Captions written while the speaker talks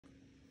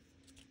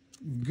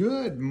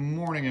Good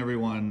morning,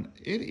 everyone.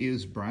 It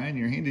is Brian,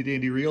 your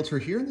handy-dandy realtor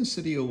here in the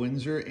city of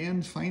Windsor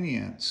and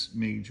finance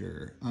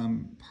major.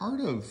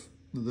 Part of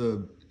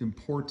the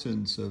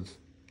importance of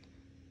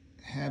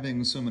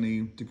having so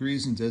many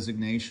degrees and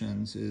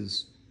designations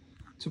is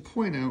to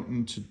point out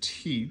and to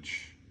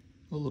teach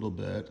a little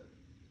bit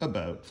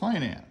about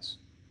finance.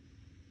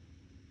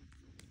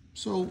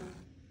 So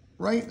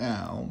right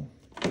now,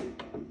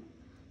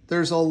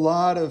 there's a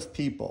lot of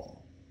people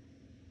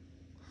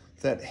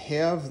that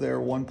have their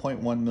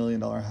 $1.1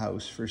 million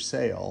house for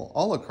sale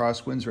all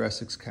across Windsor,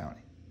 Essex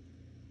County.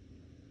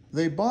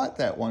 They bought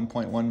that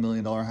 $1.1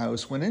 million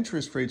house when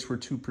interest rates were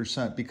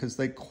 2% because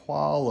they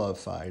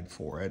qualified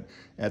for it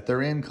at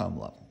their income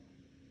level.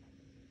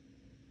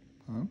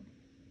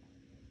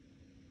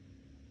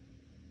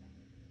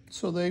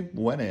 So they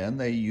went in,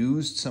 they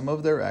used some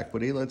of their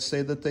equity. Let's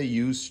say that they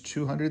used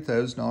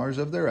 $200,000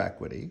 of their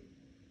equity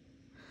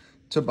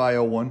to buy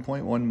a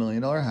 $1.1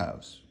 million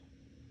house.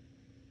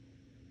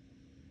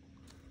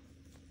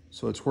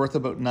 So it's worth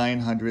about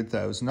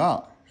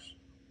 $900,000.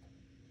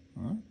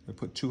 They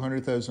put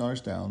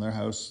 $200,000 down. Their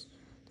house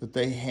that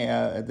they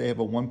have a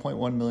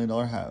 $1.1 million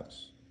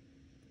house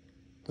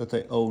that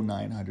they owe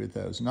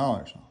 $900,000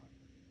 on.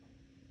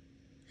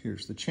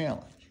 Here's the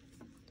challenge.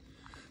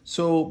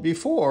 So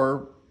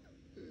before,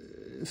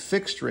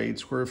 fixed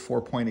rates were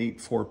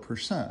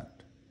 4.84%.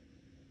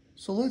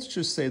 So let's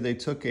just say they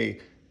took a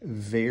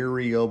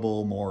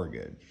variable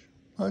mortgage.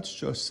 Let's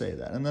just say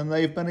that. And then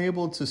they've been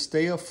able to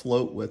stay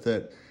afloat with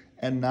it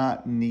and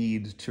not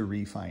need to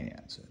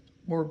refinance it.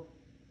 Or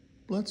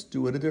let's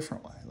do it a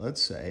different way. Let's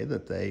say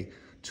that they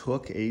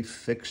took a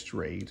fixed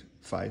rate,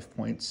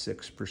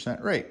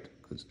 5.6% rate,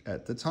 because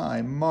at the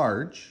time,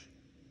 March,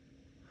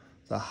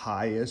 the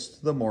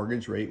highest the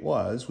mortgage rate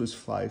was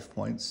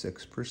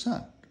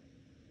 5.6%.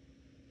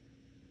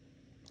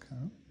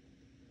 Okay.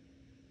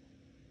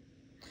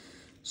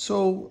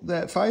 So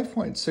that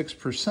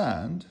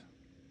 5.6%,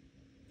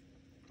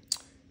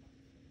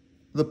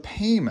 the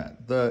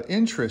payment, the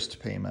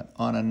interest payment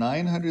on a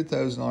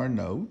 $900,000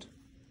 note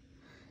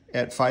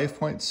at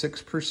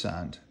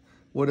 5.6%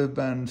 would have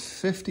been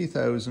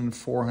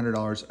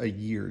 $50,400 a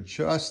year,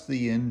 just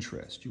the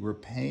interest. You were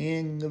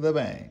paying the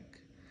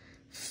bank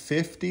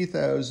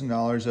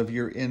 $50,000 of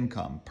your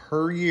income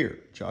per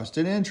year, just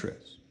in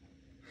interest,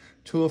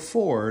 to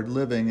afford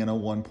living in a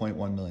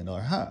 $1.1 million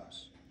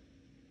house.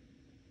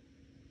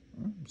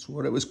 It's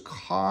what it was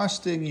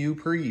costing you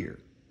per year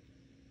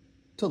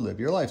to live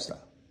your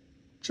lifestyle.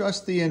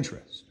 Just the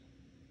interest.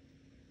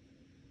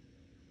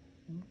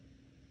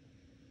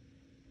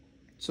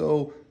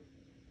 So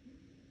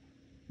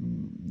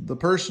the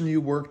person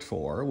you worked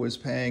for was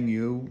paying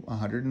you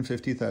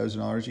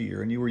 $150,000 a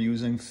year, and you were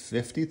using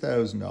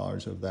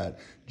 $50,000 of that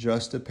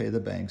just to pay the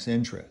bank's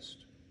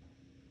interest.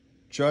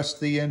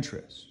 Just the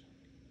interest.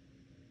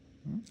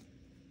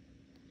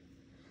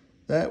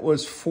 That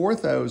was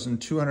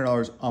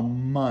 $4,200 a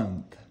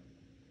month.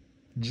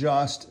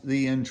 Just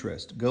the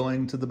interest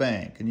going to the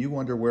bank. And you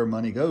wonder where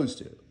money goes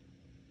to.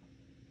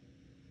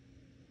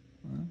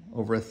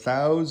 Over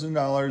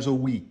 $1,000 a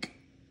week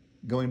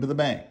going to the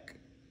bank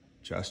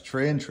just for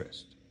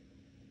interest.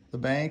 The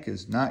bank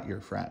is not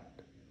your friend.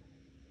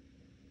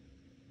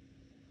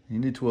 You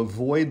need to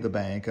avoid the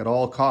bank at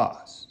all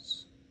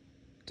costs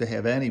to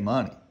have any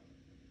money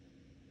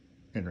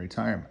in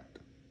retirement.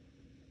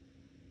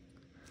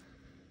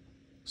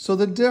 So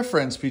the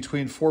difference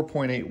between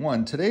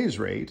 4.81, today's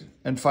rate,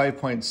 and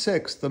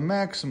 5.6, the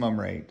maximum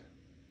rate,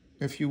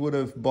 if you would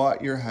have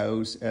bought your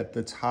house at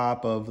the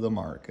top of the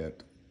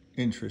market,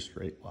 interest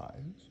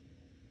rate-wise,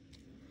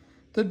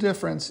 the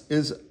difference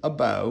is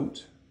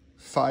about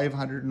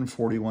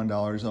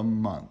 $541 a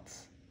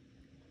month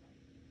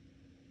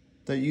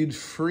that you'd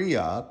free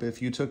up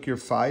if you took your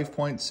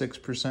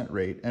 5.6%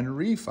 rate and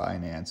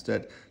refinanced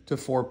it to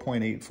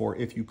 4.84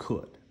 if you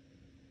could.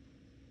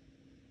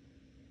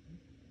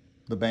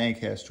 The bank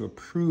has to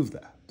approve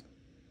that.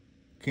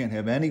 Can't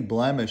have any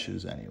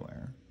blemishes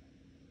anywhere.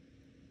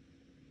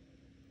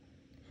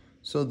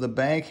 So the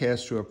bank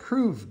has to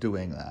approve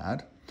doing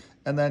that,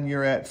 and then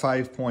you're at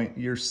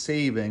you're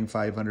saving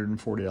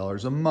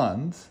 $540 a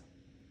month,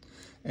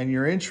 and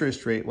your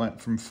interest rate went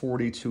from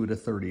 42 to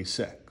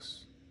 36.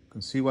 You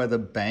can see why the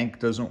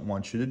bank doesn't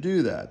want you to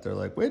do that. They're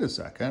like, wait a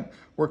second,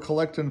 we're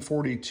collecting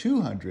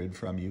 $4,200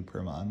 from you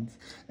per month,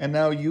 and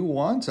now you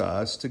want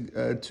us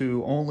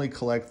to only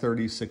collect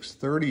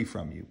 $3,630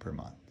 from you per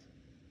month.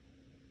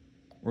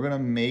 We're going to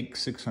make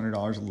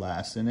 $600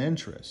 less in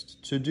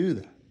interest to do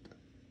that.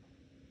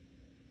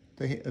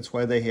 That's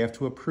why they have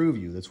to approve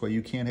you. That's why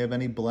you can't have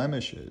any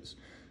blemishes.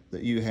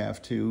 They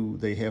have to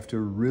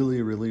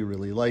really, really,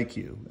 really like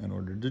you in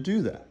order to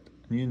do that.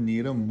 You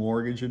need a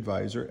mortgage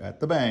advisor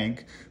at the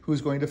bank who's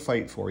going to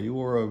fight for you,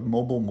 or a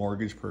mobile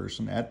mortgage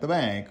person at the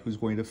bank who's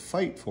going to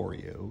fight for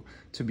you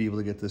to be able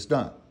to get this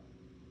done.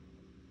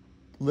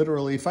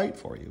 Literally fight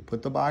for you.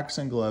 Put the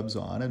boxing gloves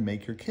on and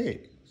make your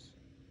case.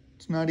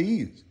 It's not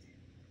easy.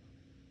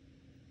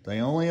 They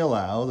only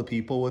allow the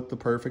people with the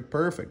perfect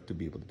to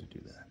be able to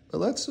do that. But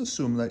let's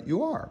assume that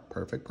you are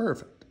perfect.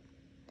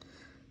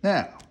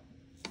 Now,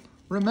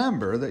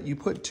 remember that you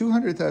put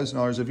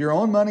 $200,000 of your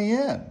own money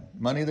in,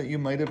 money that you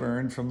might have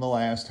earned from the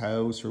last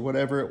house or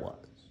whatever it was.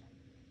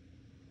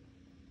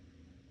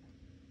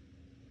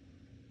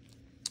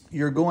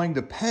 You're going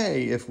to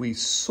pay, if we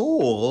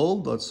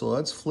sold,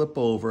 let's flip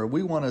over,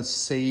 we want to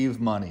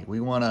save money. We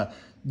want to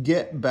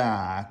get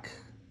back.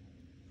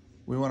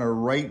 We want to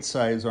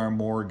right-size our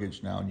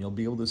mortgage now, and you'll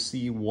be able to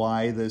see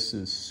why this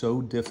is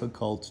so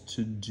difficult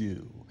to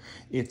do.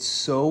 It's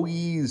so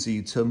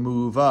easy to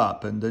move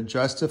up and to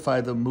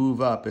justify the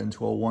move up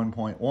into a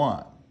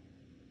 1.1.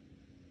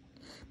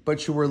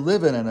 But you were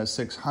living in a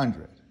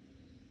 600.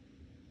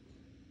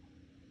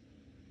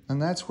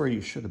 And that's where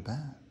you should have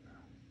been.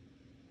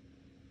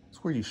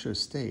 That's where you should have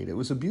stayed. It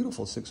was a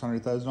beautiful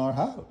 $600,000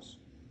 house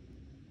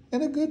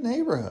in a good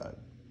neighborhood.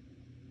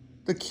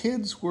 The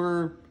kids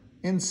were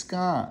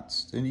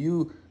ensconced, and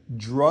you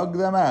drug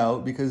them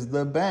out because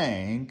the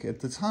bank at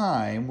the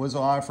time was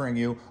offering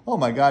you, oh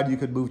my God, you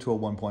could move to a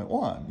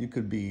 1.1. You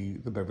could be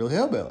the Beverly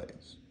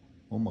Hillbillies.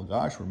 Oh my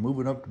gosh, we're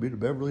moving up to be the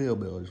Beverly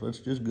Hillbillies. Let's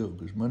just go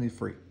because money's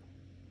free.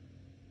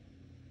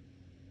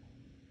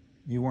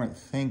 You weren't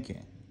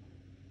thinking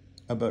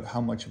about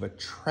how much of a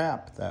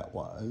trap that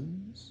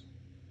was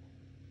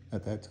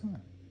at that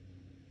time.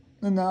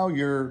 And now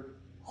you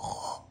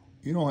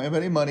don't have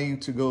any money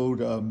to go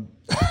to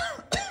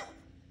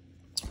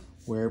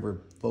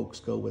wherever folks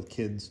go with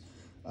kids,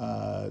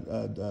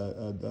 the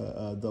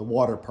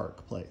water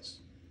park place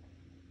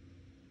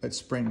at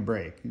spring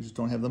break. You just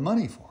don't have the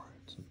money for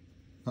it.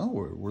 No,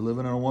 we're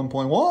living in a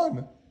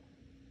 1.1.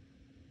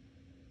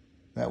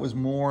 That was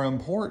more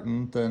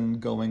important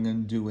than going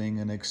and doing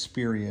and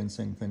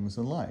experiencing things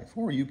in life.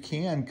 Or you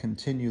can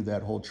continue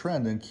that whole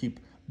trend and keep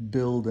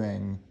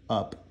building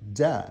up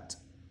debt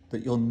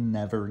that you'll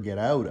never get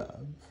out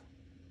of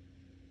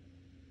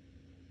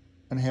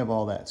and have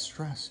all that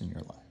stress in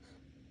your life.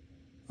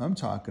 I'm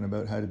talking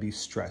about how to be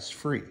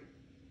stress-free.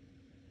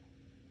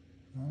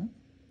 Right?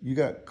 You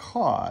got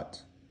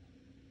caught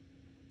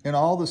in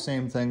all the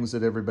same things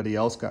that everybody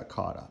else got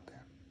caught up in.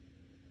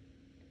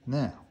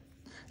 Now,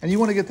 and you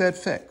want to get that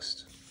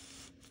fixed.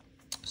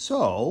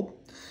 So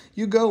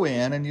you go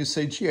in and you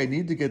say, gee, I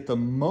need to get the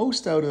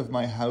most out of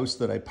my house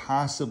that I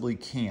possibly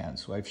can.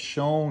 So I've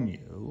shown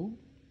you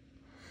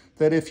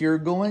that if you're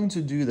going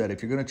to do that,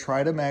 if you're going to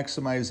try to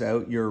maximize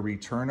out your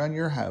return on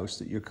your house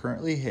that you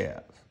currently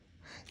have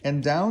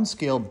and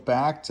downscale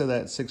back to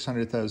that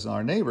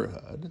 $600,000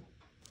 neighborhood,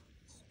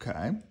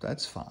 okay,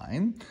 that's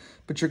fine.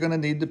 But you're going to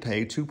need to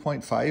pay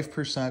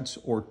 2.5%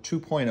 or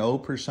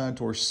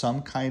 2.0% or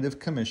some kind of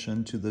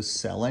commission to the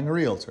selling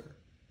realtor.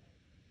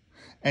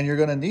 And you're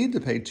going to need to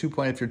pay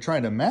if you're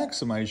trying to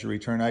maximize your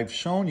return, I've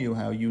shown you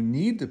how you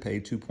need to pay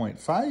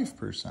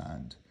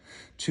 2.5%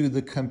 to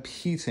the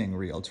competing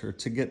realtor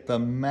to get the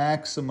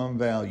maximum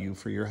value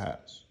for your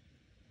house,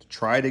 to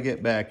try to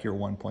get back your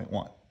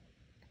 1.1.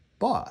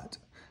 But,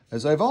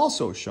 as I've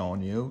also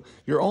shown you,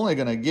 you're only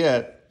going to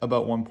get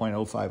about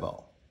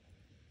 1.050.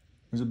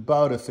 There's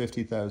about a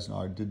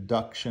 $50,000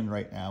 deduction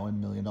right now in $1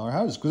 million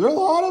houses because there are a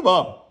lot of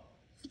them.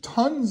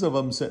 Tons of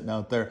them sitting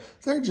out there.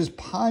 They're just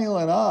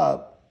piling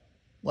up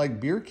like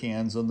beer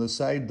cans on the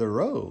side of the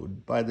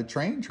road by the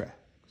train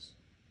tracks,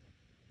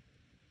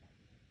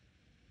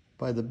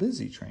 by the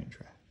busy train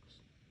tracks.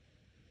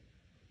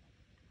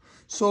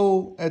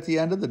 So at the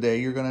end of the day,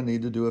 you're going to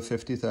need to do a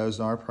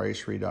 $50,000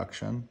 price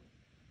reduction.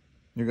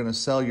 You're going to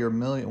sell your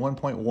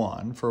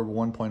 1.1 for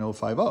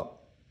 1.050.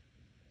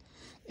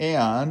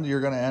 And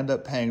you're going to end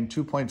up paying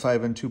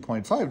 2.5 and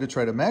 2.5 to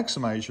try to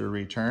maximize your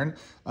return.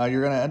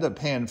 You're going to end up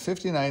paying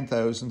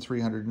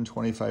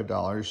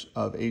 $59,325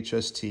 of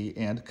HST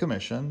and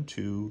commission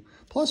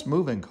plus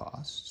moving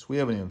costs. We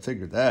haven't even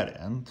figured that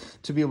in,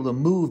 to be able to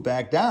move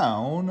back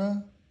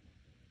down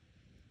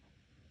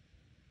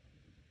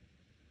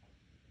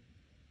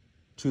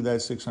to that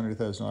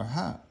 $600,000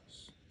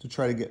 house to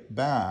try to get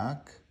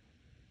back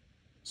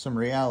some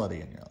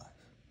reality in your life.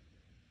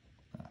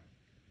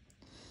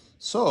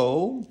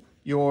 So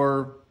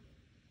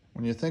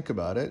when you think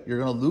about it, you're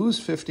going to lose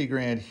 50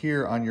 grand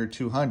here on your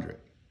 200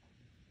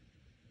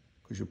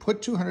 because you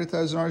put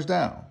 $200,000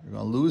 down. You're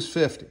going to lose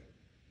 50.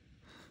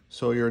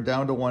 So you're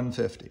down to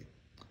 150.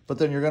 But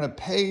then you're going to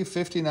pay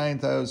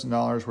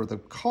 $59,000 worth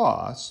of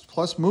costs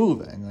plus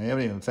moving. We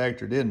haven't even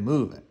factored in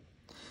moving.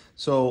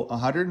 So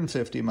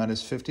 150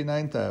 minus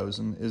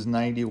 59,000 is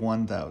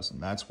 91,000.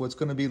 That's what's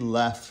going to be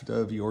left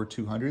of your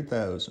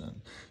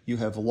 200,000. You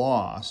have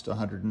lost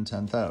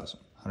 110,000.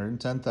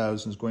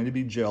 110,000 is going to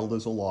be gelled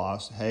as a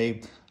loss.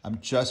 Hey, I'm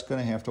just going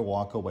to have to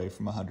walk away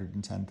from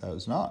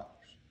 $110,000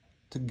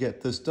 to get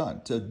this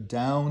done, to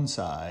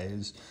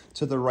downsize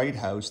to the right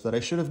house that I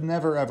should have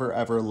never, ever,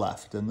 ever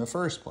left in the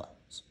first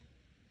place,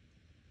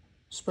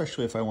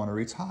 especially if I want to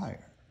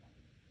retire.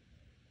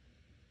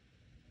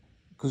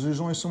 Because there's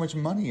only so much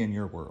money in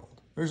your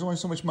world. There's only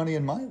so much money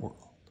in my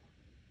world.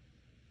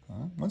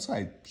 Once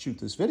I shoot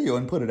this video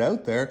and put it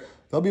out there,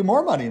 there'll be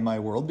more money in my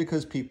world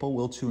because people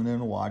will tune in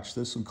and watch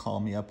this and call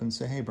me up and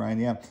say, hey, Brian,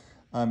 yeah,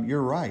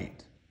 you're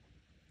right.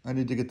 I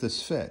need to get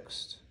this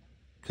fixed.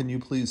 can you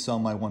please sell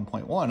my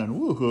 1.1?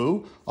 And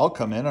woohoo, I'll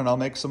come in and I'll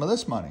make some of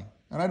this money.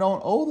 And I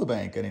don't owe the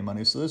bank any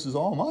money, so this is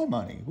all my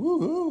money.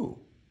 Woohoo.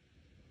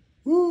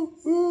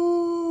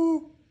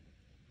 Woohoo.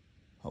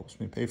 Helps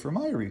me pay for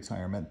my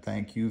retirement.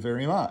 Thank you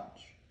very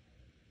much.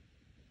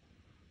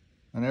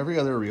 And every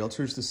other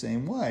realtor's the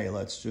same way.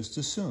 Let's just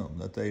assume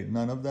that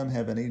none of them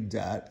have any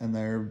debt, and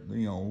they're,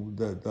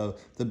 the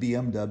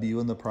BMW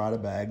and the Prada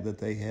bag that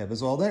they have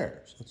is all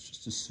theirs. Let's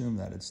just assume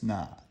that it's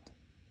not,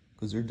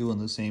 because they're doing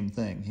the same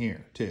thing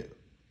here too.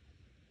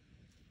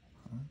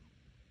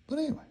 But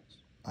anyways,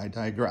 I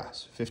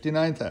digress.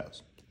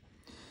 59,000.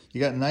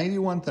 You got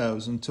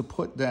 91,000 to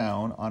put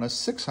down on a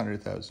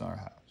 $600,000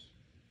 house,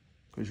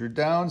 because you're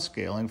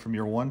downscaling from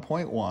your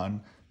 1.1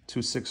 to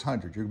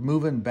 600. You're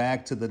moving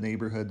back to the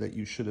neighborhood that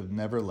you should have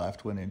never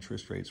left when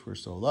interest rates were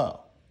so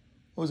low.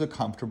 It was a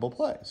comfortable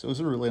place. It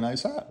was a really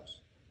nice house.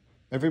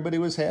 Everybody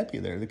was happy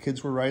there. The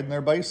kids were riding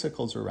their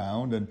bicycles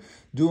around and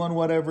doing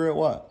whatever it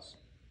was.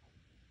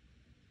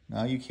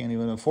 Now you can't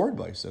even afford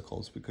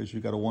bicycles because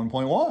you got a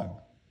 1.1.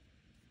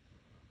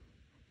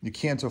 You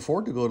can't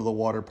afford to go to the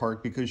water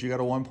park because you got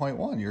a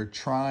 1.1. You're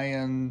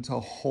trying to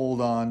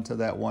hold on to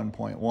that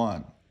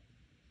 1.1.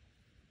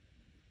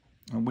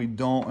 And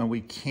we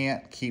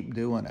can't keep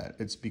doing it.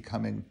 It's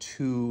becoming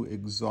too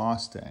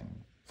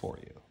exhausting for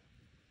you.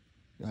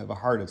 You'll have a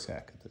heart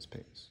attack at this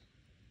pace.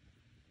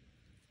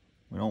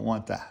 We don't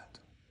want that.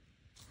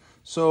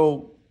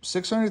 So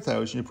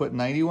 $600,000, you put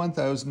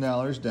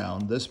 $91,000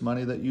 down, this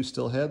money that you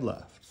still had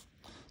left.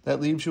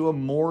 That leaves you a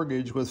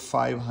mortgage with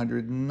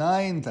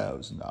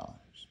 $509,000.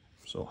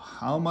 So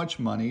how much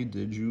money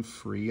did you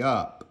free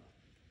up?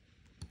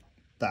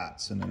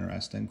 That's an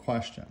interesting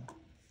question.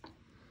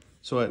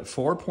 So at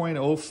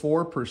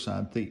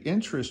 4.04%, the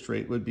interest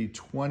rate would be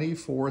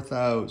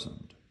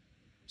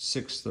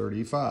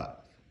 $24,635.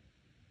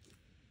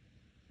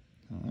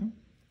 Okay.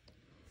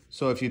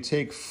 So if you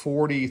take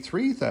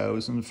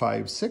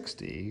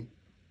 $43,560,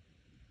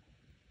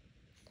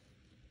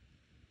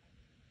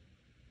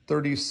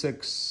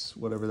 36,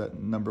 whatever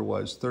that number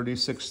was,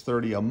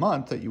 $36.30 a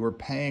month that you were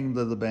paying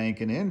to the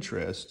bank in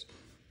interest.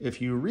 If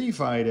you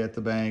refied at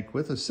the bank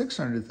with a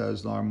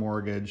 $600,000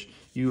 mortgage,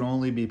 you'd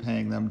only be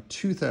paying them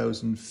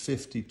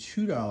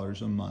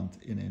 $2,052 a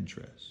month in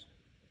interest,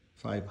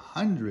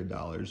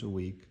 $500 a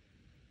week.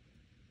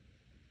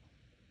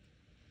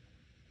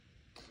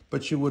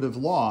 But you would have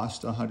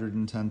lost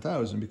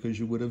 $110,000 because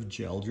you would have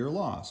gelled your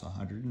loss.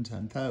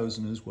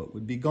 $110,000 is what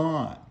would be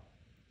gone.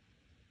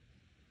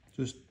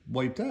 Just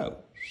wiped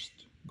out,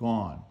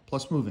 gone,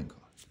 plus moving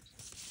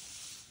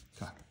costs.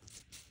 Got it.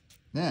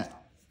 Now,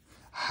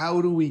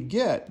 how do we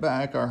get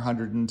back our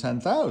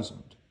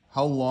 $110,000?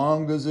 How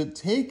long does it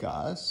take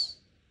us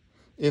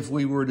if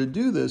we were to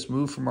do this,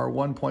 move from our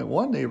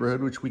 1.1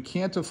 neighborhood, which we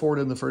can't afford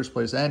in the first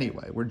place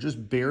anyway? We're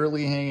just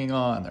barely hanging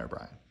on there,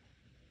 Brian.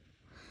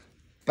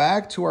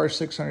 Back to our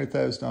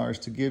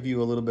 $600,000 to give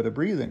you a little bit of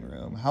breathing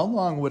room. How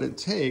long would it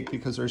take?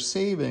 Because our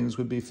savings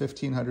would be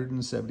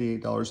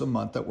 $1,578 a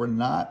month that we're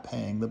not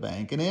paying the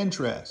bank in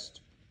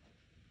interest.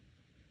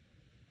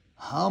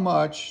 How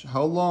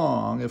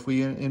long, if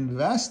we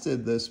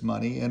invested this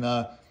money in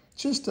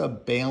just a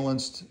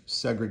balanced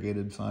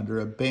segregated fund or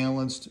a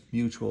balanced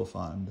mutual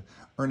fund,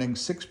 earning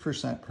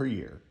 6% per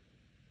year?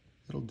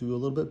 It'll do a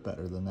little bit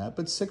better than that,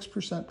 but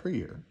 6% per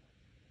year.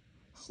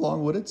 How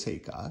long would it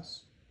take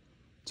us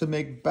to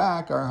make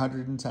back our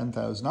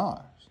 $110,000?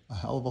 A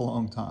hell of a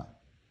long time.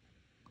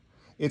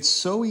 It's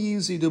so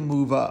easy to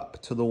move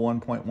up to the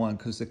 1.1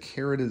 because the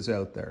carrot is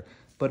out there,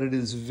 but it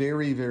is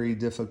very, very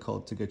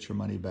difficult to get your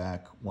money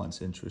back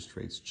once interest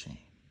rates change.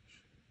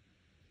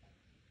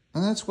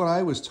 And that's what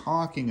I was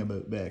talking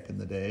about back in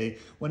the day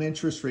when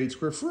interest rates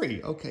were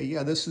free. Okay,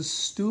 yeah, this is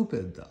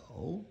stupid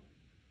though,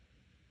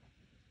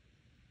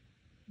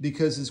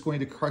 because it's going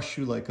to crush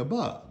you like a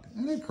bug.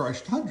 And it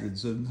crushed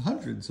hundreds and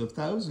hundreds of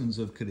thousands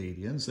of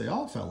Canadians. They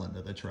all fell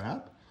into the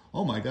trap.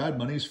 Oh my God,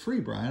 money's free,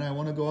 Brian. I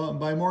want to go out and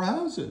buy more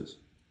houses.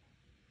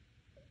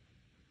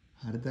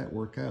 How did that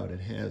work out?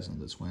 It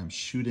hasn't. That's why I'm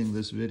shooting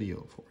this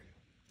video for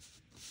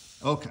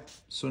you. Okay,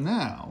 so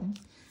now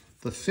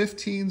the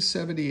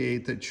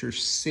 $1,578 that you're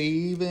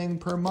saving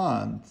per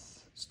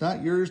month, it's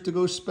not yours to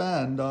go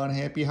spend on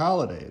happy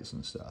holidays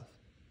and stuff.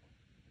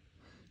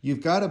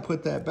 You've got to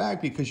put that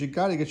back because you've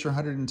got to get your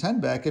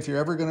 110 back if you're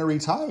ever going to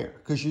retire,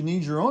 because you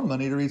need your own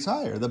money to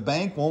retire. The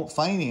bank won't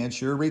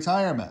finance your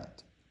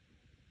retirement.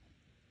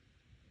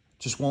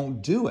 Just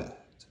won't do it.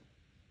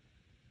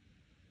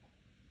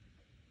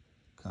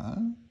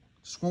 Okay?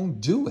 Just won't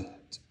do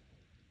it.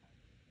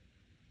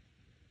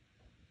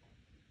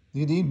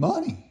 You need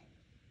money.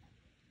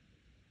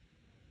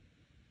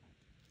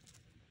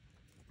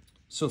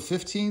 So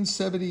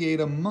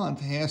 $1,578 a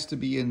month has to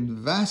be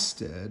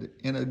invested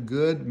in a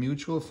good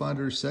mutual fund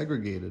or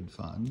segregated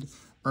fund,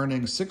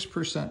 earning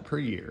 6% per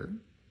year,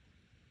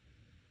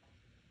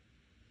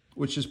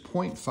 which is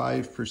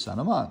 0.5%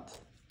 a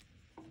month.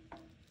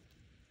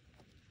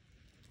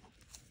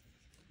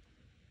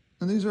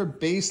 And these are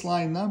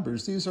baseline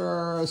numbers. These are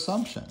our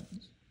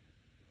assumptions.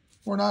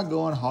 We're not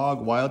going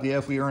hog wild. Yeah,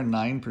 if we earn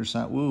 9%,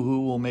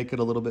 woohoo, we'll make it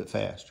a little bit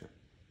faster.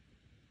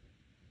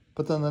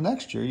 But then the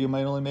next year, you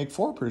might only make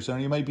 4%, or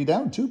you might be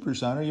down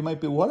 2%, or you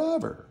might be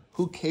whatever.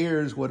 Who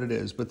cares what it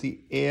is? But the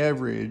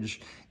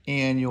average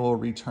annual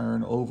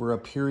return over a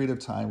period of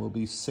time will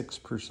be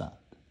 6%.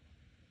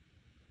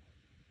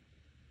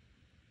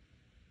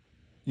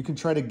 You can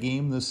try to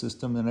game the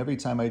system, and every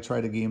time I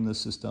try to game the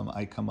system,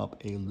 I come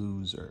up a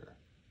loser.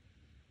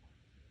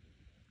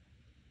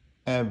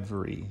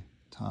 Every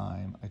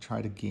time I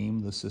try to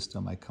game the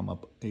system, I come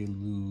up a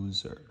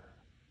loser.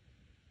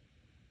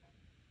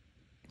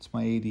 It's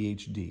my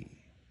ADHD.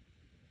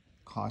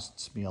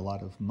 Costs me a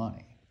lot of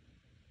money,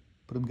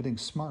 but I'm getting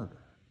smarter.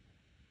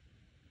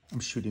 I'm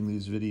shooting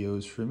these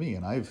videos for me,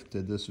 and I've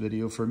did this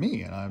video for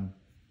me, and I've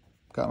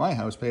got my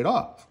house paid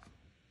off.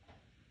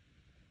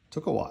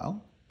 Took a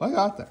while, but I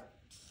got there.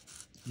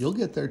 You'll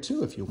get there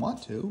too if you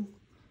want to,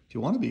 if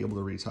you want to be able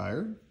to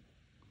retire.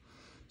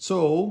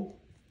 So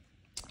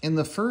in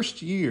the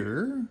first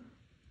year,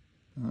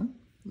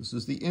 this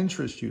is the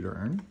interest you'd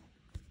earn,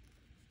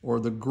 or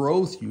the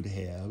growth you'd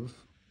have,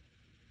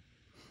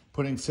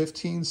 putting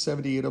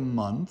 $15.78 a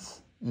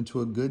month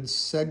into a good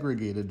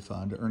segregated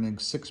fund, earning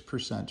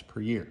 6%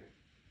 per year.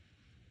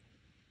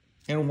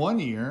 In 1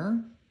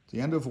 year, at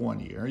the end of 1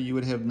 year, you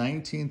would have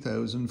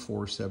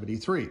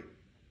 $19,473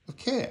 of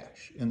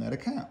cash in that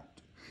account.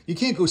 You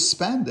can't go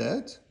spend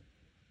it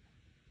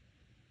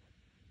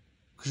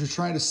because you're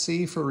trying to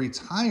save for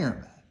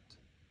retirement.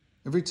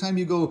 Every time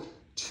you go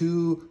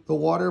to the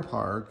water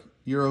park,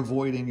 you're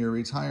avoiding your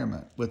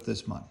retirement with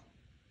this money.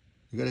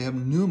 You got to have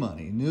new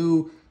money,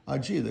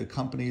 gee, the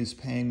company is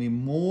paying me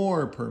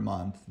more per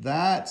month.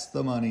 That's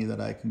the money that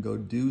I can go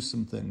do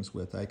some things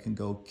with. I can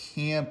go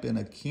camp in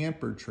a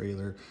camper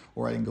trailer,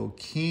 or I can go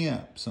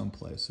camp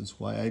someplace. That's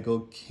why I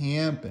go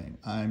camping.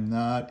 I'm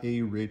not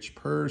a rich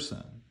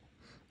person.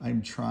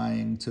 I'm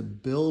trying to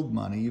build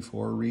money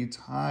for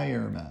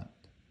retirement.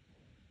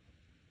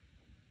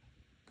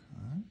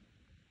 Okay.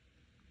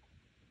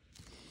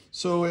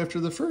 So after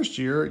the first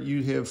year,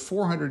 you'd owe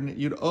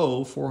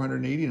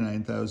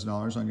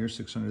 $489,000 on your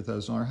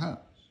 $600,000 house.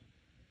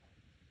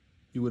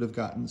 You would have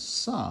gotten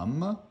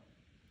some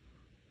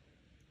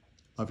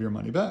of your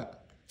money back.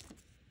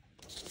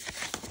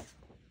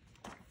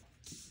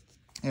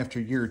 After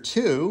year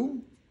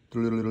 2,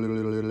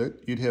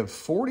 you'd have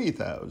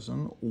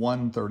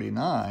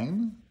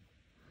 $40,139.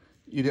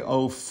 You'd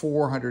owe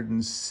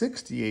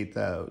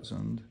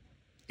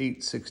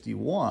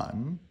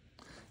 $468,861,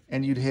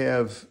 and you'd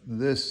have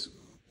this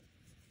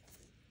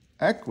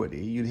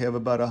equity. You'd have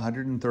about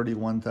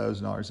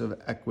 $131,000 of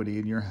equity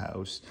in your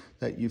house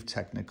that you've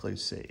technically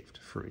saved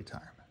for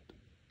retirement.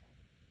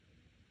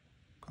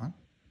 Okay?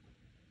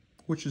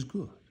 Which is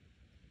good.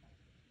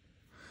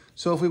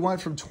 So if we went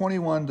from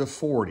 21 to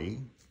 40,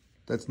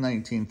 that's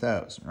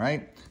 19,000,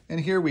 right? And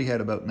here we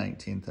had about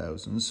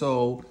 19,000.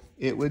 So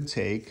it would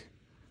take,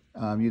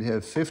 you'd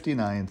have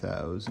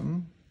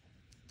 59,000.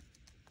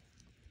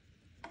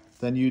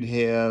 Then you'd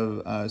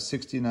have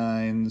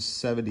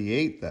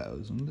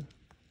 78,000.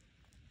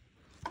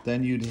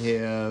 Then you'd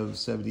have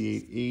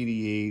 78,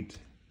 88,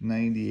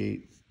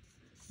 98,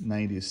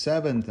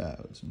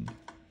 97,000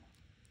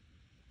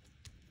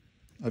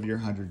 of your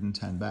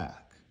 110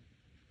 back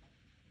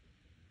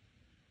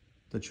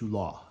that you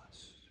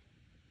lost.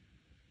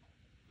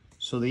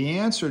 So the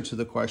answer to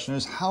the question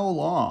is, how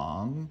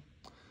long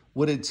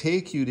would it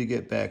take you to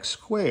get back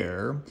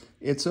square?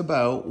 It's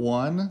about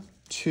 1,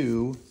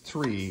 2,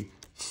 3,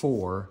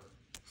 4,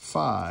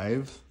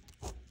 5,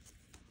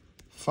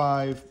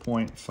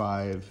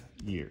 5.5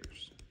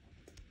 years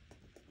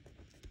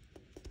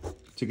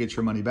to get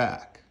your money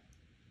back,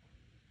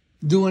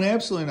 doing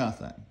absolutely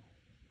nothing.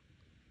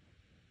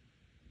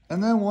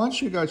 And then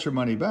once you got your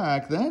money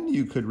back, then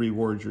you could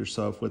reward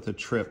yourself with a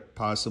trip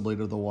possibly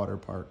to the water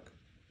park.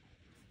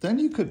 Then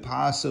you could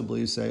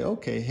possibly say,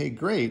 okay, hey,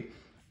 great,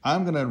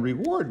 I'm going to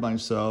reward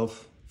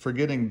myself for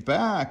getting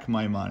back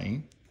my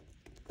money,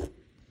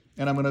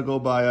 and I'm going to go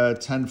buy a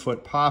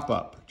 10-foot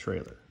pop-up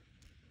trailer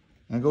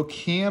and go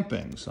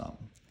camping some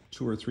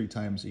 2 or 3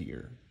 times a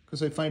year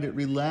because I find it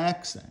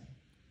relaxing.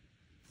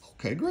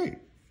 Okay, great.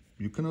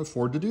 You can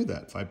afford to do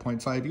that.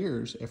 5.5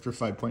 years. After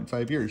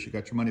 5.5 years, you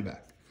got your money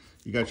back.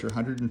 You got your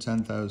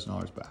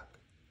 $110,000 back.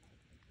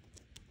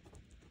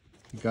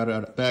 You got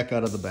it back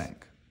out of the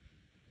bank.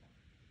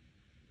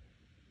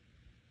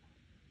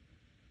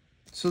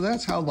 So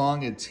that's how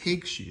long it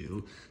takes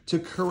you to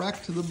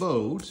correct the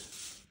boat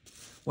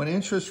when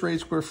interest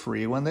rates were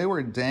free, when they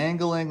were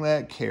dangling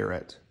that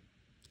carrot.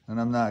 And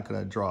I'm not going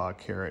to draw a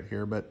carrot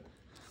here, but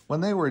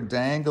when they were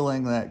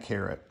dangling that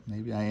carrot,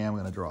 maybe I am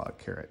going to draw a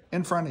carrot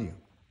in front of you,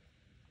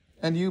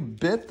 and you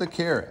bit the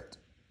carrot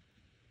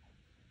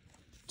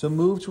to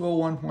move to a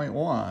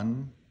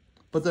 1.1,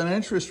 but then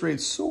interest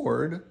rates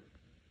soared,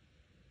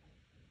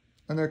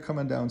 and they're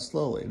coming down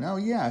slowly. Now,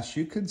 yes,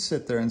 you could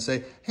sit there and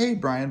say, hey,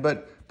 Brian,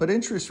 but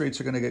interest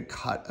rates are going to get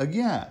cut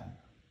again.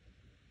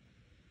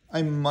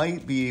 I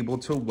might be able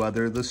to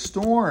weather the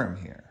storm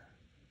here.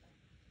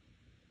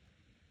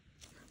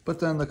 But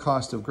then the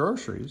cost of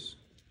groceries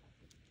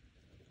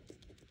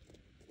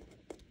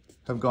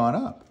have gone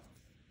up.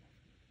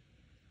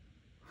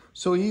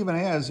 So even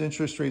as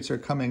interest rates are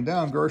coming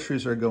down,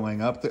 groceries are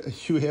going up.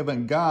 You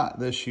haven't got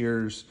this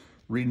year's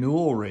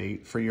renewal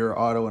rate for your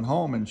auto and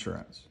home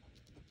insurance.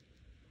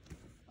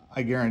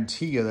 I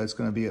guarantee you that's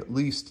going to be at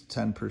least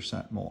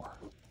 10% more.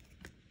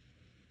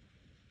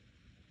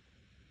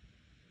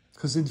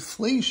 Because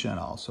inflation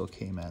also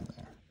came in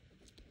there.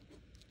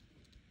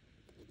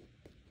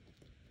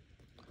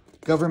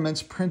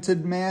 Governments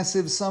printed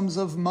massive sums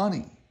of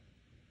money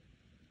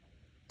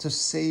to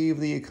save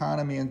the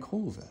economy in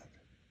COVID.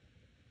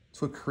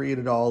 That's what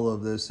created all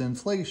of this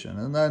inflation.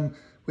 And then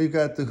we've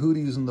got the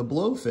hooties and the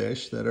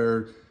blowfish that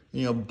are,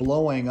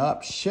 blowing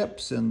up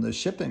ships in the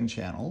shipping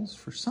channels.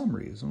 For some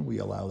reason, we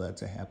allow that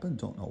to happen.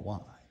 Don't know why.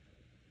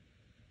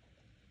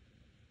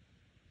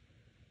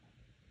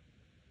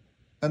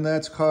 And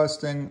that's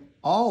costing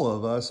all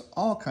of us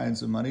all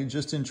kinds of money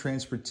just in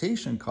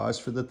transportation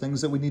costs for the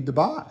things that we need to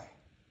buy.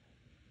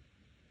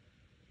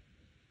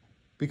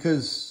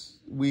 Because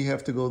we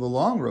have to go the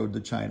long road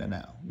to China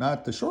now,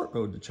 not the short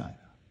road to China.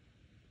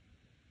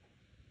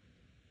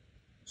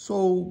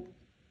 So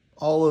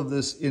all of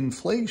this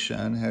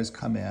inflation has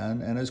come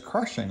in and is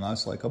crushing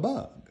us like a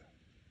bug.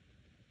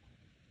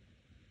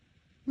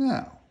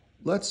 Now,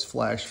 let's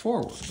flash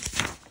forward.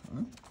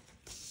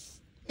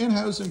 And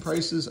housing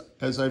prices,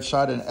 as I've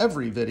shot in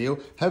every video,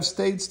 have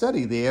stayed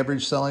steady. The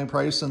average selling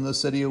price in the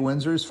city of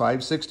Windsor is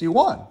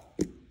 $561.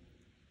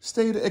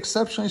 Stayed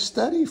exceptionally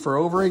steady for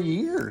over a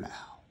year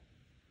now.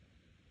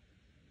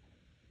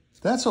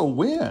 That's a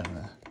win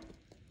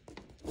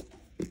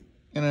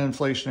in an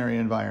inflationary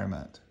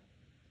environment.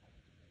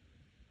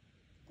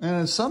 And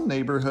in some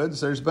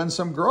neighborhoods, there's been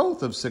some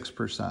growth of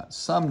 6%.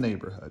 Some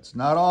neighborhoods,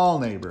 not all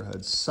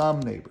neighborhoods, some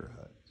neighborhoods.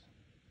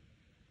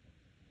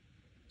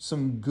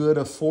 Some good,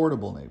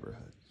 affordable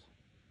neighborhoods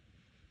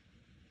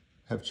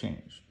have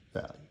changed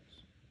values.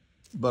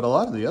 But a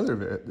lot of the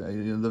other,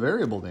 the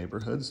variable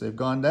neighborhoods, they've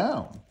gone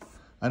down.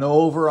 I know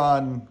over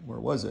on, where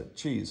was it?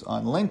 Geez,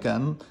 on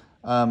Lincoln,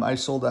 I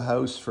sold a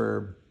house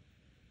for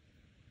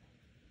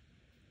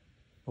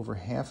over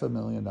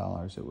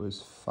 $500,000. It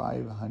was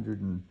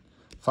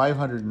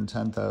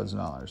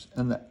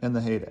 $510,000 in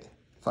the heyday,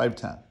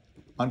 510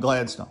 on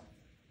Gladstone.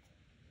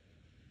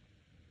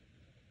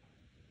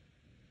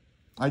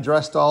 I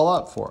dressed all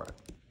up for it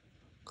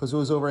because it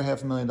was over a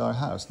 $500,000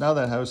 house. Now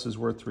that house is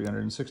worth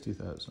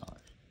 $360,000.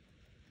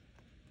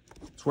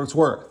 It's what it's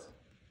worth.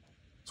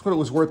 It's what it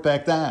was worth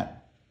back then.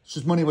 It's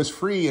just money was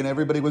free and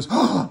everybody was,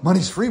 oh,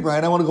 money's free,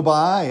 Brian. I want to go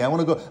buy. I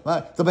want to go.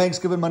 The bank's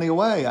giving money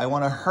away. I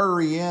want to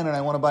hurry in and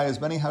I want to buy as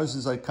many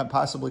houses as I can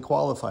possibly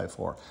qualify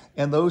for.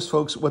 And those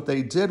folks, what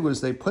they did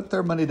was they put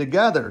their money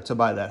together to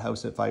buy that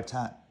house at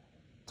 510.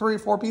 3 or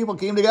 4 people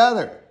came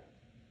together.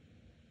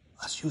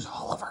 Let's use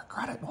all of our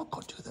credit and we'll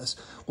go do this.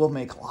 We'll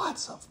make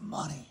lots of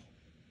money.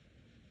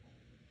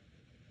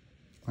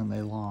 And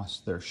they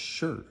lost their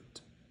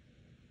shirt.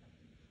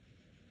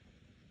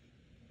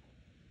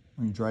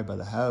 When you drive by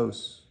the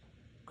house,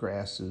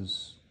 grass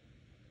is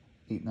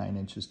 8-9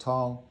 inches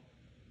tall.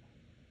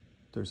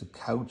 There's a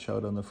couch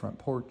out on the front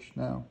porch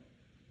now.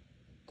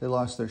 They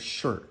lost their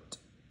shirt.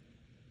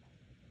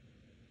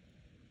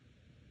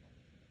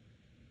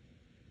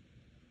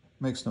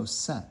 Makes no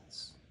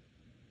sense.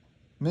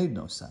 Made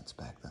no sense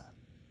back then.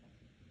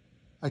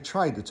 I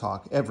tried to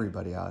talk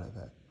everybody out of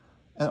it.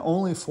 And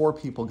only 4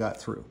 people got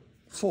through.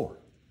 4.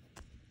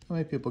 How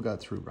many people got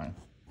through, Brian?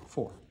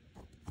 4.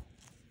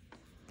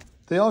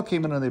 They all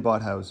came in and they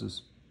bought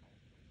houses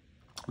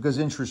because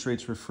interest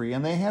rates were free.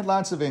 And they had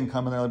lots of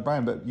income. And they're like,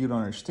 Brian, but you don't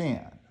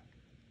understand.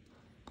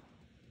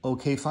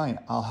 Okay, fine.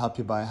 I'll help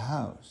you buy a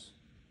house.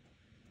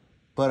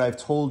 But I've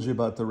told you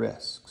about the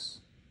risks.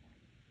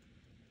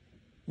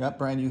 Yep,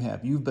 Brian, you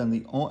have. You've been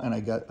the only, and I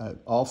got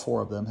all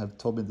 4 of them have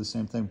told me the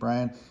same thing.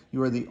 Brian,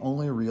 you are the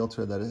only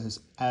realtor that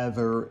has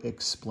ever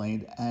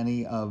explained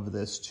any of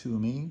this to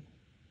me.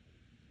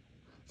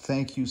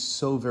 Thank you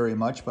so very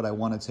much, but I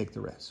want to take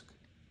the risk.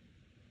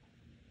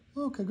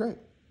 Okay, great.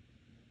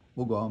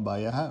 We'll go out and buy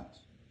you a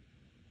house.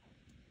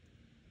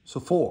 So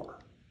 4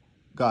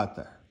 got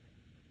there.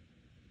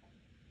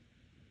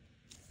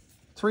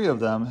 3 of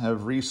them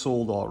have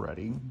resold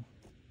already.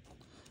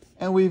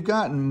 And we've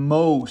gotten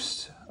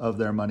most of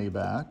their money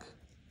back.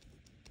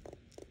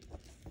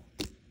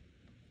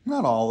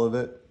 Not all of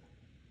it,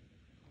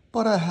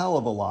 but a hell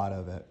of a lot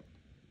of it.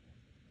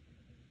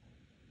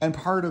 And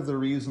part of the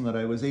reason that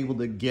I was able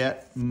to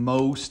get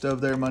most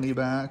of their money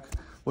back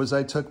was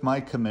I took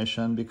my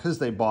commission, because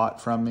they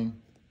bought from me,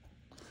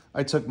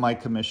 I took my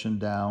commission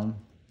down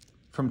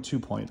from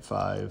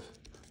 2.5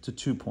 to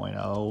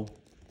 2.0.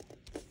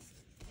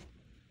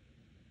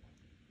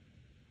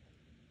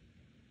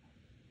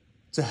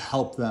 To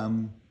help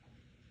them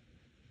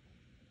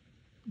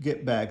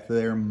get back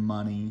their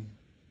money,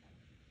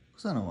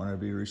 because I don't want to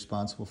be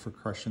responsible for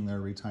crushing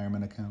their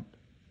retirement account.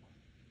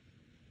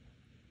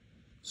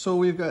 So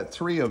we've got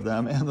 3 of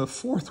them, and the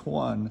 4th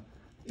one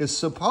is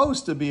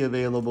supposed to be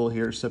available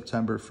here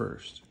September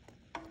 1st.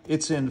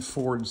 It's in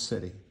Ford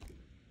City.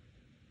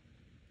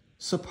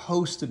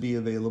 supposed to be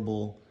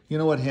available. You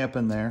know what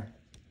happened there?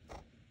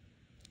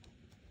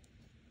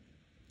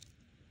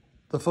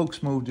 The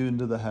folks moved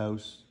into the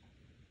house,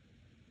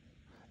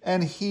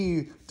 and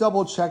he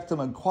double-checked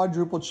them and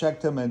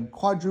quadruple-checked them and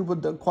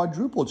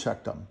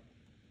quadruple-checked them.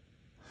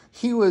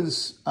 He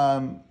was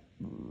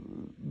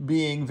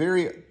being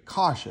very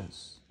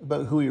cautious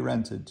about who he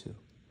rented to.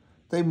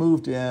 They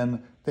moved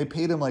in, they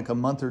paid him like a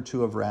month or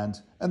two of rent,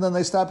 and then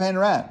they stopped paying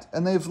rent.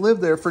 And they've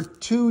lived there for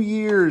 2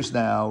 years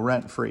now,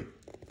 rent-free.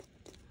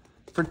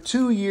 For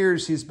 2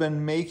 years, he's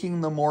been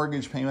making the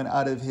mortgage payment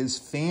out of his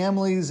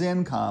family's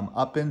income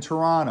up in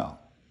Toronto,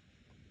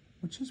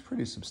 which is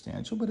pretty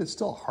substantial, but it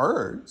still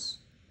hurts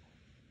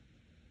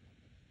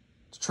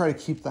to try to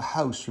keep the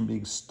house from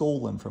being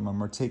stolen from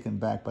him or taken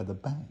back by the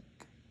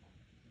bank.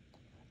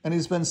 And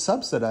he's been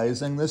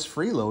subsidizing this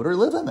freeloader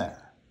living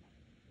there.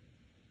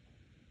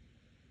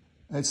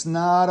 It's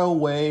not a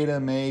way to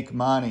make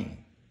money.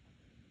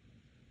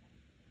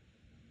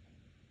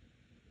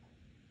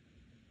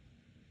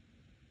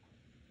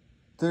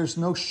 There's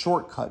no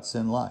shortcuts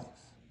in life.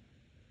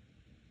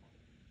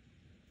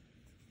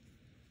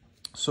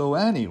 So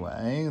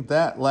anyway,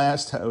 that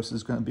last house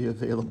is going to be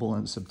available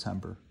in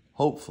September.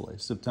 Hopefully,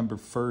 September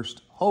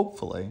 1st,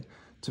 hopefully,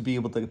 to be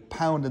able to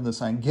pound in the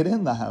sign, get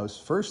in the house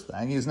first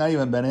thing. He's not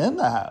even been in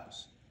the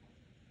house.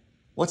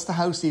 What's the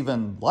house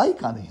even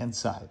like on the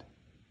inside?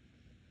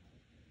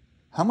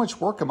 How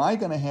much work am I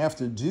going to have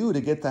to do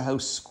to get the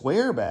house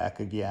square back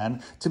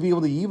again to be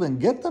able to even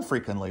get the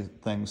freaking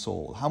thing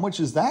sold? How much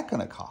is that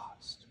going to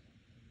cost?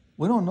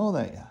 We don't know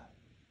that yet.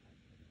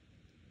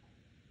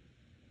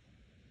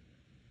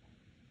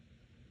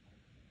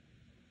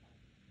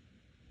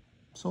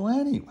 So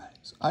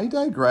anyways, I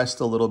digressed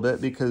a little bit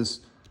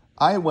because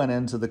I went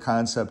into the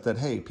concept that,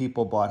 hey,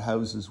 people bought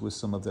houses with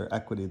some of their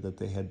equity that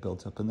they had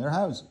built up in their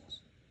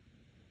houses.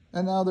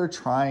 And now they're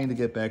trying to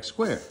get back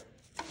square.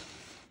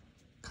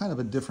 Kind of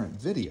a different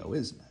video,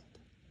 isn't it?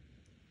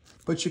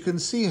 But you can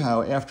see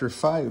how after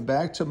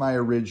back to my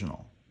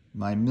original,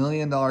 my $1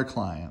 million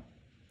client,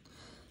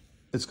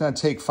 it's going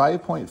to take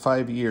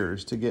 5.5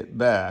 years to get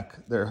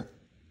back there.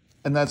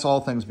 And that's all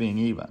things being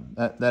even.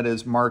 That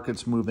is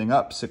markets moving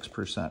up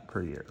 6%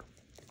 per year.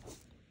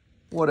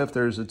 What if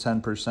there's a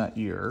 10%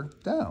 year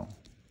down?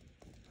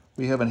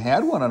 We haven't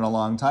had one in a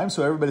long time,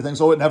 so everybody thinks,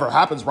 oh, it never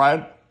happens,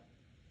 Brian.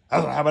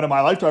 Hasn't happened in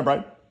my lifetime,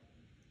 Brian.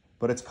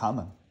 But it's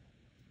coming.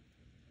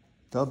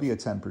 There'll be a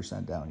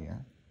 10% down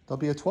year. There'll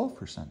be a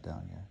 12%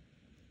 down year.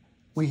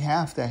 We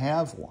have to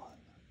have one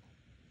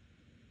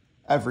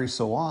every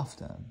so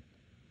often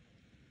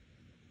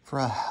for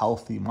a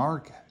healthy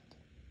market.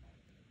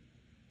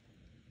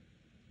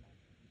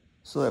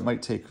 So that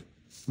might take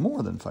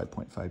more than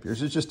 5.5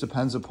 years. It just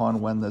depends upon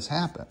when this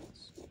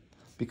happens,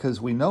 because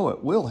we know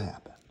it will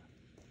happen.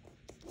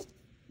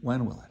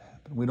 When will it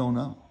happen? We don't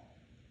know.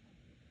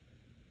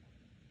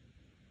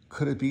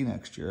 Could it be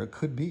next year? It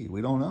could be.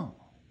 We don't know.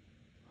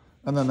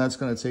 And then that's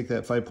going to take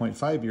that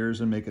 5.5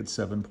 years and make it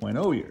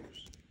 7.0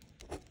 years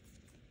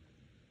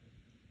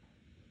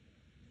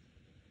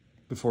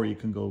before you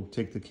can go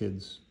take the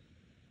kids.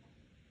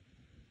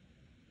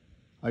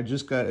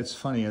 It's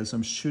funny, as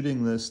I'm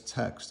shooting this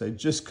text, I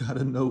just got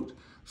a note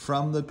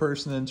from the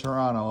person in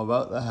Toronto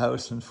about the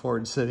house in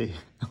Ford City.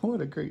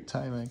 What a great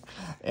timing.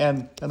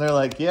 And they're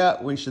like,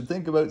 yeah, we should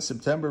think about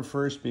September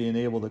 1st being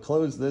able to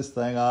close this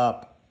thing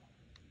up.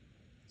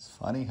 It's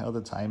funny how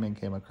the timing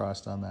came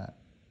across on that.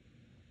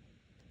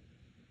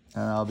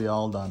 And I'll be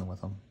all done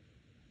with them.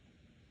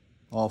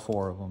 All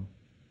 4 of them.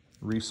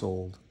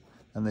 Resold.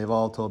 And they've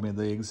all told me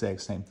the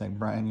exact same thing.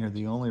 Brian, you're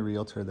the only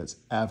realtor that's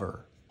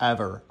ever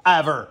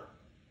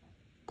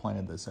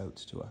pointed this out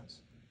to us.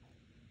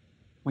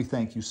 We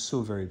thank you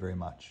so very, very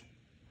much.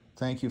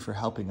 Thank you for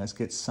helping us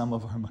get some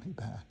of our money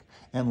back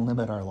and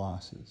limit our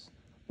losses.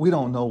 We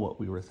don't know what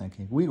we were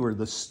thinking. We were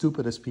the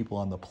stupidest people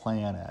on the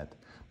planet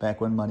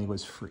back when money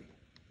was free.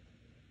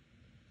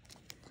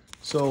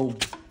 So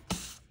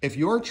if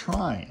you're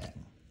trying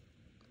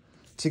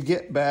to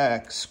get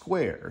back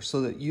square so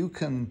that you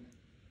can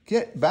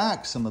get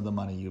back some of the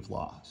money you've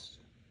lost,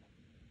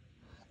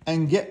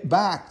 and get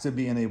back to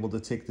being able to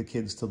take the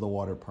kids to the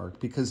water park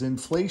because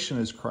inflation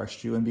has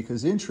crushed you and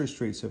because interest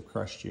rates have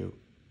crushed you,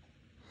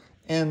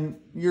 and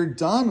you're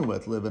done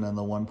with living in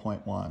the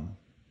 1.1,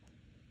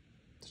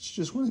 that you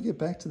just want to get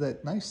back to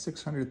that nice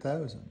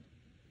 600,000.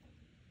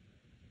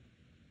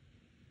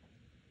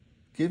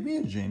 Give me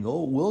a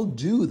jingle. We'll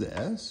do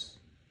this.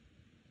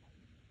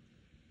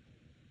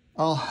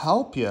 I'll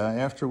help you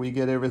after we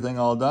get everything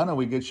all done and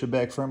we get you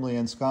back firmly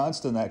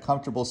ensconced in that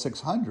comfortable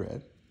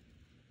 600.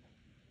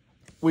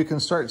 We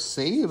can start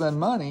saving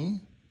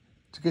money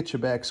to get you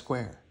back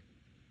square.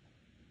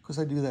 Because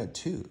I do that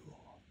too.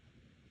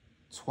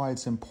 That's why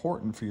it's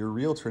important for your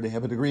realtor to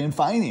have a degree in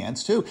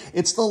finance too.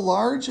 It's the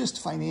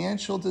largest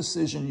financial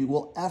decision you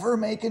will ever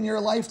make in your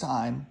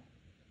lifetime.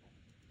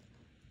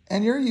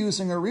 And you're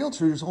using a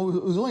realtor who's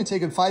only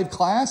taken 5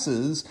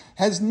 classes,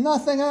 has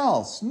nothing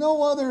else,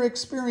 no other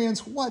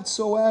experience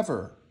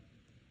whatsoever.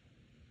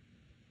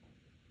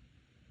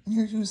 And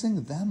you're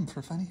using them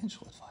for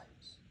financial advice.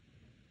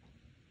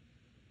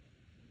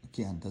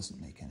 again,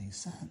 doesn't make any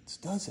sense,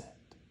 does it?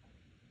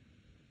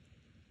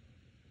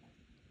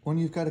 When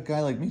you've got a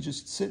guy like me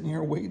just sitting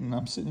here waiting,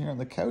 I'm sitting here on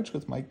the couch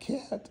with my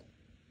cat,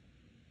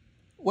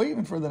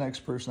 waiting for the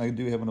next person. I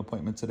do have an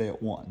appointment today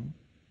at 1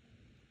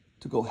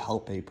 to go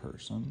help a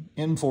person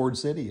in Ford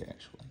City,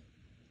 actually,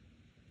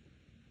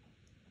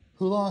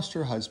 who lost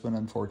her husband,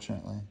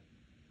 unfortunately.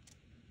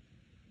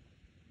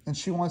 And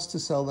she wants to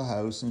sell the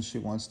house and she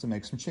wants to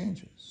make some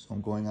changes. So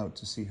I'm going out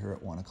to see her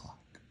at 1 o'clock.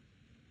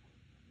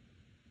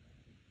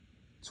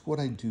 It's what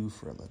I do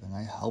for a living.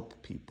 I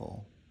help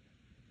people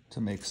to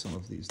make some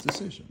of these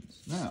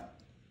decisions. Now,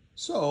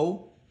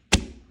 so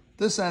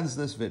this ends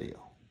this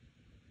video.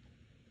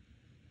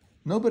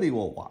 Nobody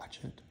will watch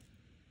it.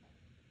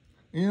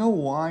 You know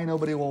why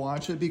nobody will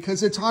watch it?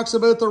 Because it talks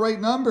about the right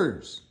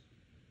numbers.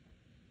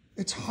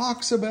 It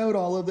talks about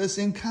all of this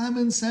in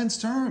common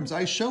sense terms.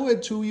 I show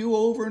it to you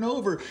over and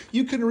over.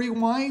 You can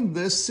rewind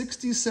this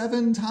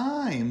 67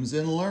 times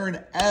and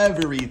learn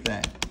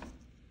everything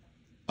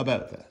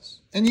about this.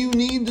 And you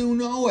need to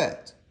know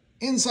it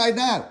inside and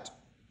out.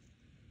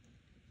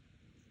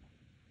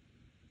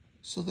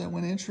 So that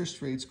when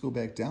interest rates go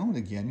back down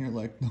again, you're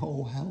like,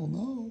 no, hell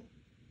no.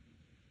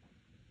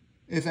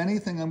 If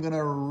anything, I'm going to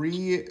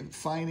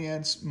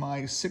refinance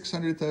my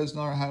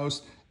 $600,000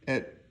 house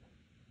at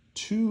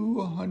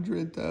I'm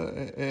going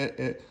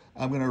to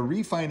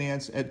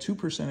refinance at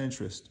 2%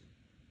 interest.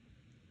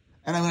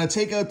 And I'm going to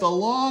take out the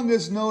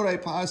longest note I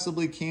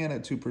possibly can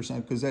at 2%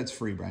 because that's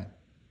free, Brian.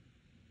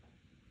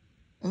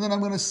 And then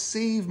I'm going to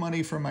save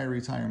money for my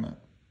retirement.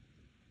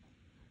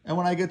 And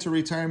when I get to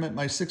retirement,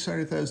 my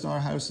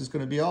 $600,000 house is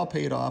going to be all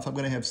paid off. I'm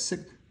going to have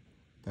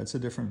That's a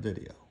different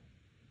video.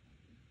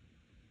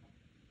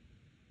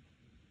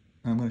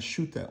 And I'm going to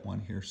shoot that one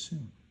here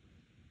soon.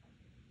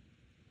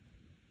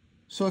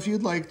 So if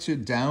you'd like to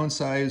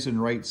downsize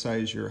and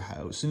right-size your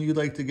house, and you'd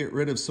like to get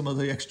rid of some of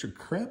the extra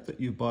crap that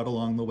you bought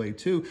along the way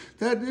too,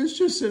 that is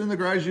just sitting in the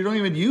garage you don't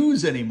even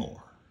use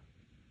anymore.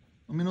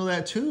 Let me know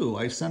that too.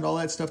 I send all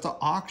that stuff to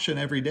auction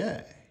every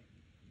day.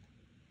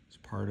 It's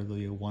part of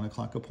the 1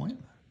 o'clock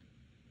appointment.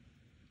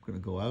 I'm going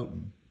to go out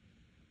and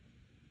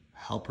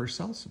help her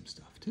sell some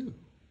stuff too.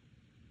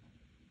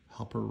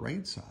 Help her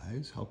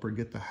right-size, help her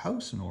get the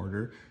house in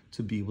order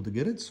to be able to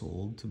get it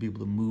sold, to be able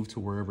to move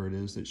to wherever it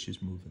is that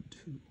she's moving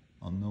to.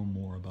 I'll know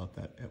more about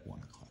that at 1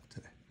 o'clock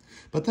today.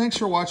 But thanks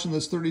for watching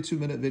this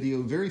 32-minute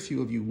video. Very few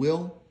of you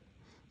will.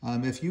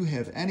 If you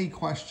have any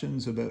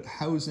questions about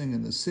housing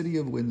in the city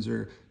of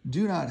Windsor,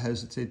 do not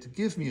hesitate to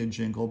give me a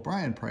jingle.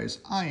 Brian Price,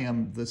 I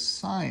am the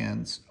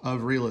science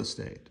of real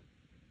estate.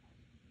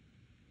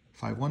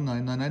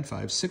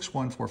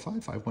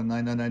 519-995-6145,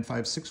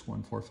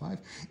 519-995-6145.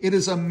 It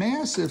is a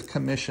massive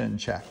commission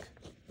check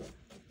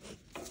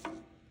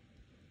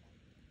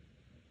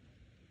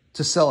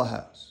to sell a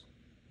house.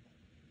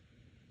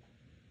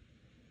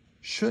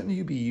 Shouldn't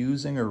you be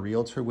using a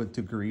realtor with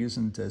degrees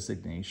and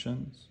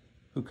designations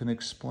who can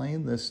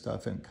explain this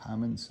stuff in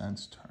common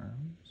sense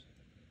terms?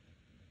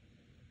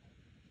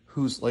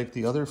 Who's like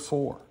the other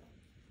 4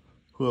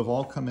 who have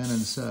all come in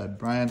and said,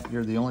 Brian,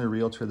 you're the only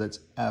realtor that's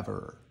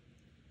ever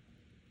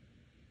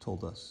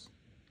told us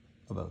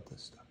about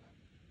this stuff.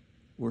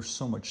 We're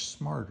so much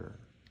smarter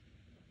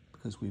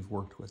because we've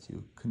worked with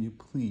you. Can you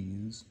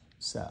please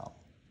sell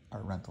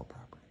our rental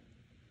property?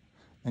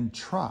 And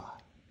try,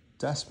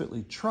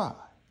 desperately try,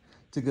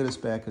 to get us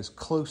back as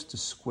close to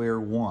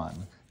square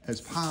one as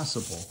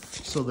possible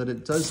so that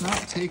it does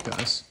not take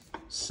us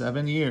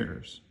 7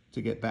 years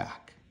to get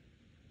back.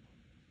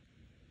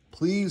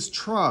 Please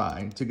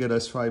try to get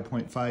us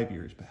 5.5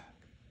 years back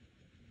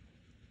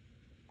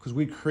because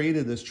we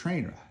created this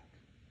train wreck.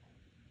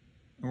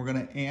 And we're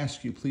going to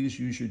ask you, please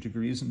use your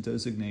degrees and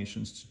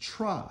designations to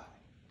try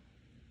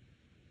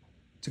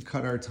to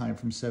cut our time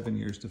from 7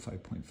 years to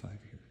 5.5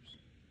 years.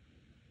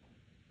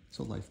 It's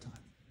a lifetime.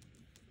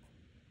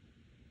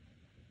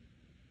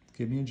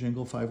 Give me a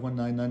jingle,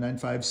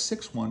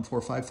 519-995-6145,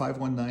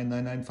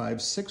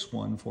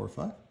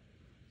 519-995-6145.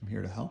 I'm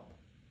here to help.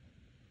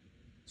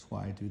 That's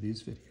why I do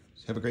these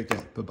videos. Have a great day.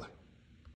 Bye-bye.